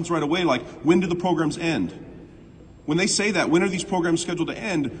asking questions right away, like, when do the programs end? When they say that, when are these programs scheduled to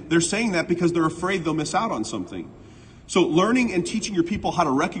end? They're saying that because they're afraid they'll miss out on something. So learning and teaching your people how to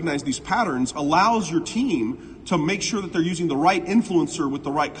recognize these patterns allows your team to make sure that they're using the right influencer with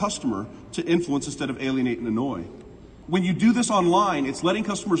the right customer to influence instead of alienate and annoy. When you do this online, it's letting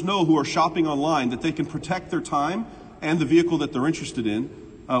customers know who are shopping online that they can protect their time and the vehicle that they're interested in.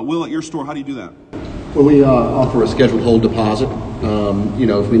 Will, at your store, how do you do that? Well, we offer a scheduled hold deposit.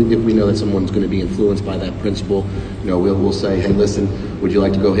 If we know that someone's going to be influenced by that principle, we'll say, hey, listen, would you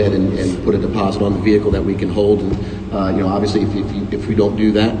like to go ahead and put a deposit on the vehicle that we can hold? And obviously, if we don't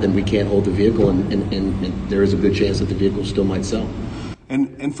do that, then we can't hold the vehicle, and there is a good chance that the vehicle still might sell.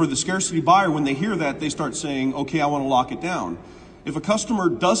 And for the scarcity buyer, when they hear that, they start saying, okay, I want to lock it down. If a customer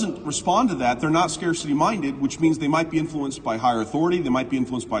doesn't respond to that, they're not scarcity minded, which means they might be influenced by higher authority, they might be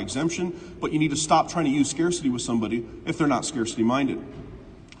influenced by exemption, but you need to stop trying to use scarcity with somebody if they're not scarcity minded.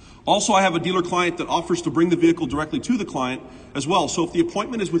 Also, I have a dealer client that offers to bring the vehicle directly to the client as well. So if the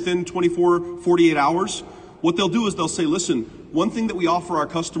appointment is within 24, 48 hours, what they'll do is they'll say, listen, one thing that we offer our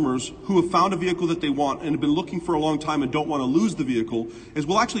customers who have found a vehicle that they want and have been looking for a long time and don't want to lose the vehicle is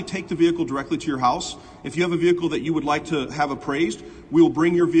we'll actually take the vehicle directly to your house. If you have a vehicle that you would like to have appraised, we will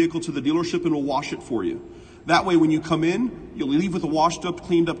bring your vehicle to the dealership and we'll wash it for you. That way, when you come in, you'll leave with a washed up,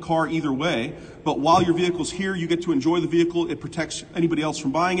 cleaned up car either way. But while your vehicle's here, you get to enjoy the vehicle. It protects anybody else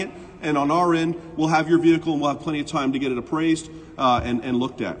from buying it. And on our end, we'll have your vehicle and we'll have plenty of time to get it appraised and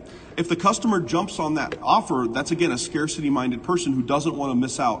looked at. If the customer jumps on that offer, that's again a scarcity-minded person who doesn't want to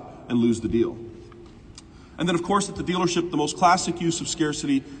miss out and lose the deal. And then, of course, at the dealership, the most classic use of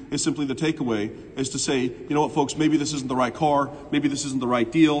scarcity is simply the takeaway, is to say, you know what, folks, maybe this isn't the right car, maybe this isn't the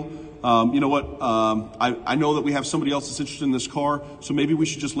right deal. I know that we have somebody else that's interested in this car, so maybe we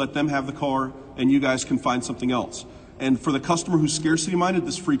should just let them have the car and you guys can find something else. And for the customer who's scarcity-minded,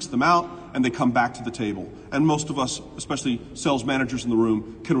 this freaks them out, and they come back to the table. And most of us, especially sales managers in the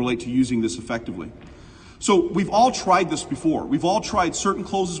room, can relate to using this effectively. So we've all tried this before. We've all tried certain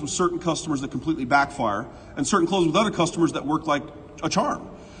closes with certain customers that completely backfire, and certain closes with other customers that work like a charm.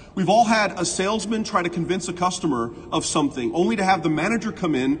 We've all had a salesman try to convince a customer of something, only to have the manager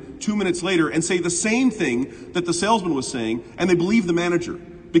come in 2 minutes later and say the same thing that the salesman was saying, and they believe the manager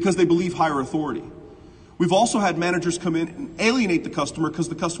because they believe higher authority. We've also had managers come in and alienate the customer because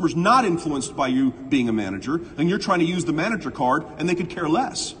the customer's not influenced by you being a manager, and you're trying to use the manager card, and they could care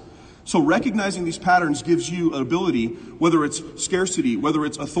less. So recognizing these patterns gives you an ability, whether it's scarcity, whether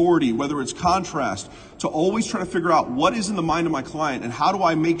it's authority, whether it's contrast, to always try to figure out what is in the mind of my client and how do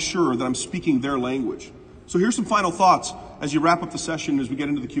I make sure that I'm speaking their language. So here's some final thoughts as you wrap up the session as we get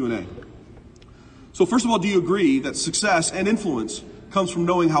into the Q&A. So first of all, do you agree that success and influence comes from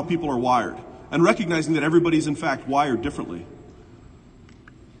knowing how people are wired and recognizing that everybody's in fact wired differently?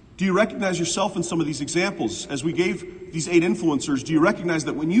 Do you recognize yourself in some of these examples? As we gave these 8 influencers, do you recognize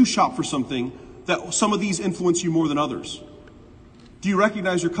that when you shop for something, that some of these influence you more than others? Do you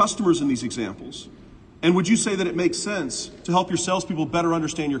recognize your customers in these examples? And would you say that it makes sense to help your salespeople better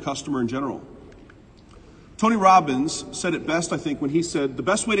understand your customer in general? Tony Robbins said it best, I think, when he said, the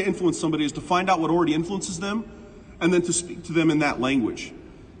best way to influence somebody is to find out what already influences them and then to speak to them in that language.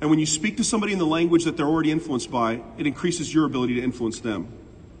 And when you speak to somebody in the language that they're already influenced by, it increases your ability to influence them.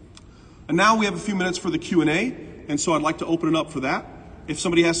 And now we have a few minutes for the Q&A, and so I'd like to open it up for that. If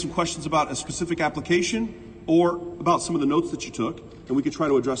somebody has some questions about a specific application or about some of the notes that you took, and we could try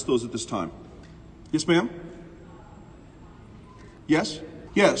to address those at this time. Yes, ma'am? Yes?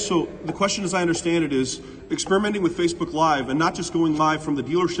 Yeah, so the question as I understand it is experimenting with Facebook Live and not just going live from the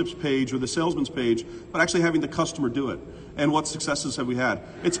dealership's page or the salesman's page, but actually having the customer do it. And what successes have we had?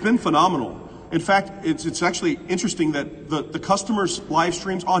 It's been phenomenal. In fact, it's actually interesting that the customers' live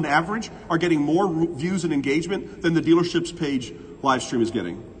streams on average are getting more views and engagement than the dealership's page live stream is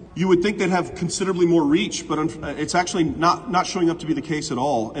getting. You would think they'd have considerably more reach, but it's actually not showing up to be the case at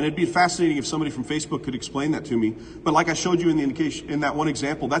all. And it'd be fascinating if somebody from Facebook could explain that to me. But like I showed you in the indication in that one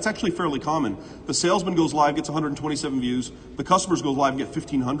example, that's actually fairly common. The salesman goes live, gets 127 views. The customers go live and get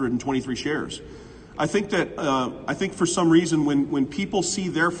 1,523 shares. I think for some reason when people see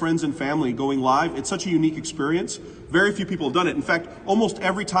their friends and family going live, it's such a unique experience. Very few people have done it. In fact, almost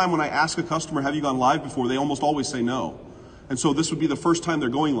every time when I ask a customer, have you gone live before, they almost always say no. And so this would be the first time they're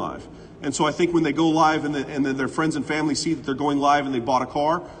going live. And so I think when they go live and then their friends and family see that they're going live and they bought a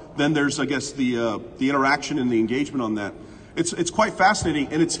car, then there's, I guess, the interaction and the engagement on that. It's quite fascinating,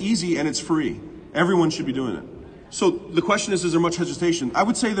 and it's easy and it's free. Everyone should be doing it. So the question is there much hesitation? I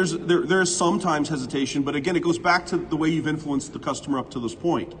would say there is sometimes hesitation, but again, it goes back to the way you've influenced the customer up to this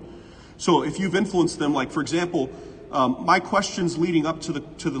point. So if you've influenced them, like for example, my questions leading up to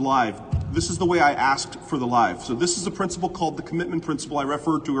the live, this is the way I asked for the live. So this is a principle called the commitment principle I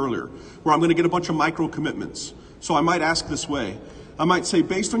referred to earlier, where I'm going to get a bunch of micro commitments. So I might ask this way. I might say,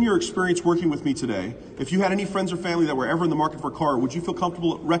 based on your experience working with me today, if you had any friends or family that were ever in the market for a car, would you feel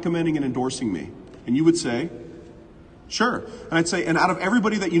comfortable recommending and endorsing me? And you would say, sure. And I'd say, and out of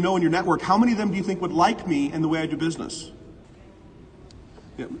everybody that you know in your network, how many of them do you think would like me and the way I do business?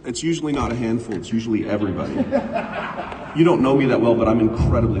 Yeah, it's usually not a handful, it's usually everybody. You don't know me that well, but I'm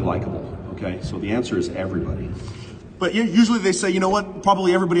incredibly likable, okay? So the answer is everybody. But usually they say, you know what,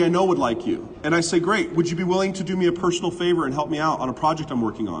 probably everybody I know would like you. And I say, great, would you be willing to do me a personal favor and help me out on a project I'm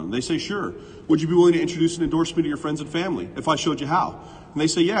working on? And they say, sure. Would you be willing to introduce and endorse me to your friends and family if I showed you how? And they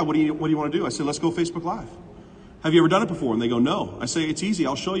say, yeah, what do you want to do? I say, let's go Facebook Live. Have you ever done it before? And they go, no. I say, it's easy,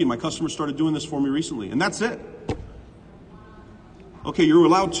 I'll show you. My customers started doing this for me recently. And that's it. Okay, you're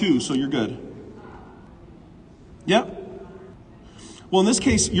allowed 2, so you're good. Yep. Well, in this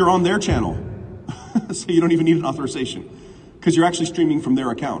case, you're on their channel. So you don't even need an authorization because you're actually streaming from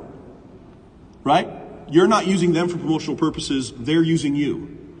their account, right? You're not using them for promotional purposes. They're using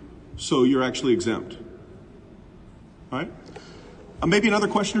you. So you're actually exempt, right? Maybe another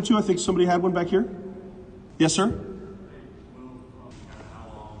question or two. I think somebody had one back here. Yes, sir?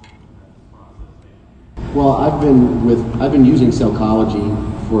 Well, I've been using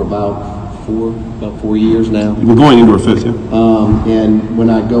Sellchology for about 4 years now. We're going into our 5th, yeah. And when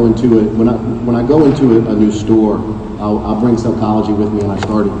I go into it, when I go into a new store, I'll bring Sellchology with me, and I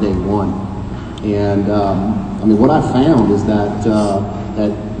start at day 1. And I mean, what I've found is that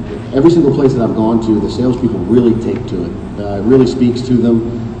at every single place that I've gone to, the salespeople really take to it. It really speaks to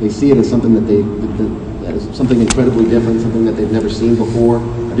them. They see it as something that is something incredibly different, something that they've never seen before,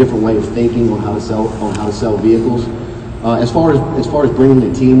 a different way of thinking on how to sell vehicles. As far as bringing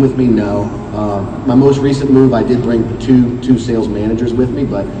a team with me, no. My most recent move, I did bring two sales managers with me,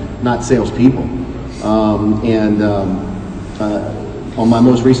 but not salespeople. On my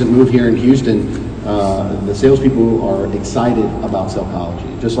most recent move here in Houston, the salespeople are excited about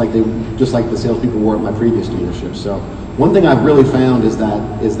Sellchology, just like the salespeople were at my previous dealership. So one thing I've really found is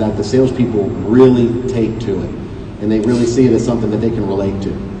that the salespeople really take to it, and they really see it as something that they can relate to,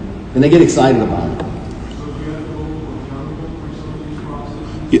 and they get excited about it.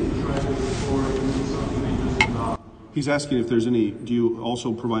 He's asking if there's any, do you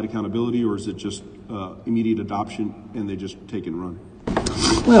also provide accountability, or is it just immediate adoption and they just take and run?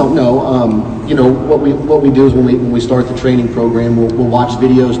 Well, no. You know, what we do is when we start the training program, we'll watch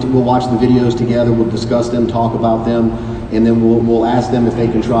videos. We'll watch the videos together. We'll discuss them, talk about them, and then we'll ask them if they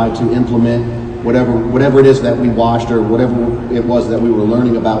can try to implement whatever it is that we watched or whatever it was that we were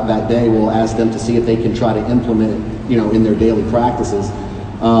learning about that day. We'll ask them to see if they can try to implement it, in their daily practices,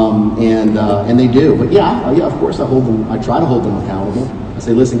 and they do. But yeah, of course I try to hold them accountable. I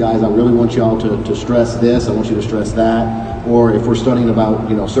say, listen guys, I really want y'all to stress this, I want you to stress that. Or if we're studying about,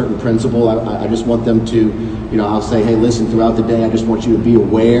 certain principle, I just want them to, I'll say, hey, listen, throughout the day, I just want you to be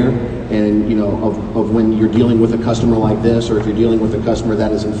aware and, of when you're dealing with a customer like this, or if you're dealing with a customer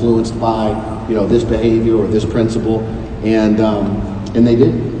that is influenced by, this behavior or this principle, and they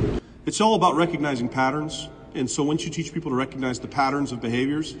did. It's all about recognizing patterns. And so once you teach people to recognize the patterns of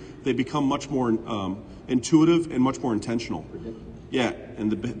behaviors, they become much more intuitive and much more intentional. Yeah,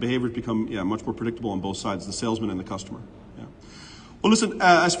 and the behaviors become much more predictable on both sides, the salesman and the customer. Yeah. Well, listen,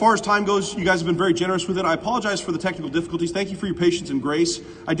 as far as time goes, you guys have been very generous with it. I apologize for the technical difficulties. Thank you for your patience and grace.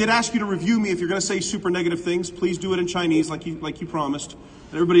 I did ask you to review me. If you're going to say super negative things, please do it in Chinese like you promised.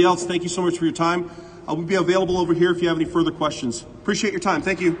 And everybody else, thank you so much for your time. I'll be available over here if you have any further questions. Appreciate your time.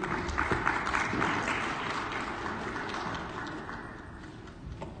 Thank you.